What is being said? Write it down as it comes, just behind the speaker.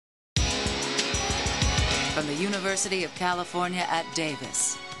From the University of California at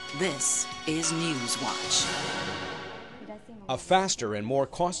Davis, this is Newswatch. A faster and more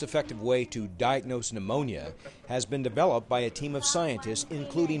cost-effective way to diagnose pneumonia has been developed by a team of scientists,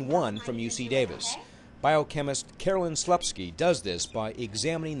 including one from UC Davis. Biochemist Carolyn Slepsky does this by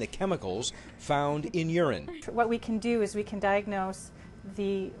examining the chemicals found in urine. What we can do is we can diagnose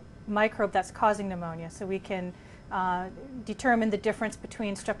the microbe that's causing pneumonia, so we can determine the difference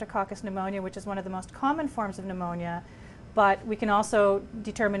between Streptococcus pneumonia, which is one of the most common forms of pneumonia, but we can also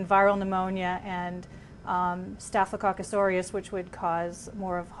determine viral pneumonia and Staphylococcus aureus, which would cause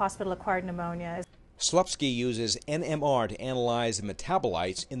more of hospital-acquired pneumonia. Slepsky uses NMR to analyze the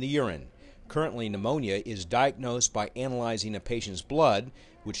metabolites in the urine. Currently, pneumonia is diagnosed by analyzing a patient's blood,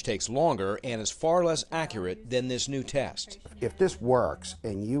 which takes longer and is far less accurate than this new test. If this works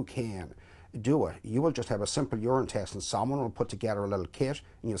and you can do it, you will just have a simple urine test and someone will put together a little kit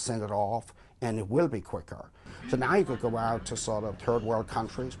and you'll send it off and it will be quicker. So now you could go out to sort of third world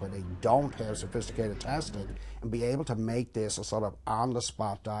countries where they don't have sophisticated testing and be able to make this a sort of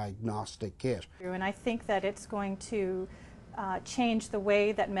on-the-spot diagnostic kit. And I think that it's going to change the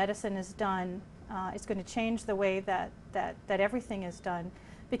way that medicine is done. It's going to change the way that everything is done,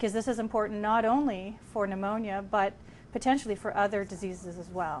 because this is important not only for pneumonia but potentially for other diseases as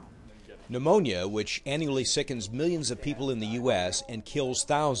well. Pneumonia, which annually sickens millions of people in the U.S. and kills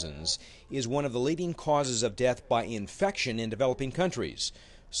thousands, is one of the leading causes of death by infection in developing countries.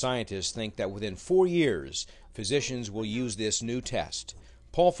 Scientists think that within 4 years, physicians will use this new test.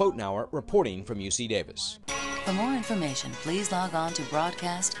 Paul Fotenauer reporting from UC Davis. For more information, please log on to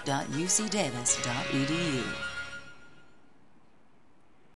broadcast.ucdavis.edu.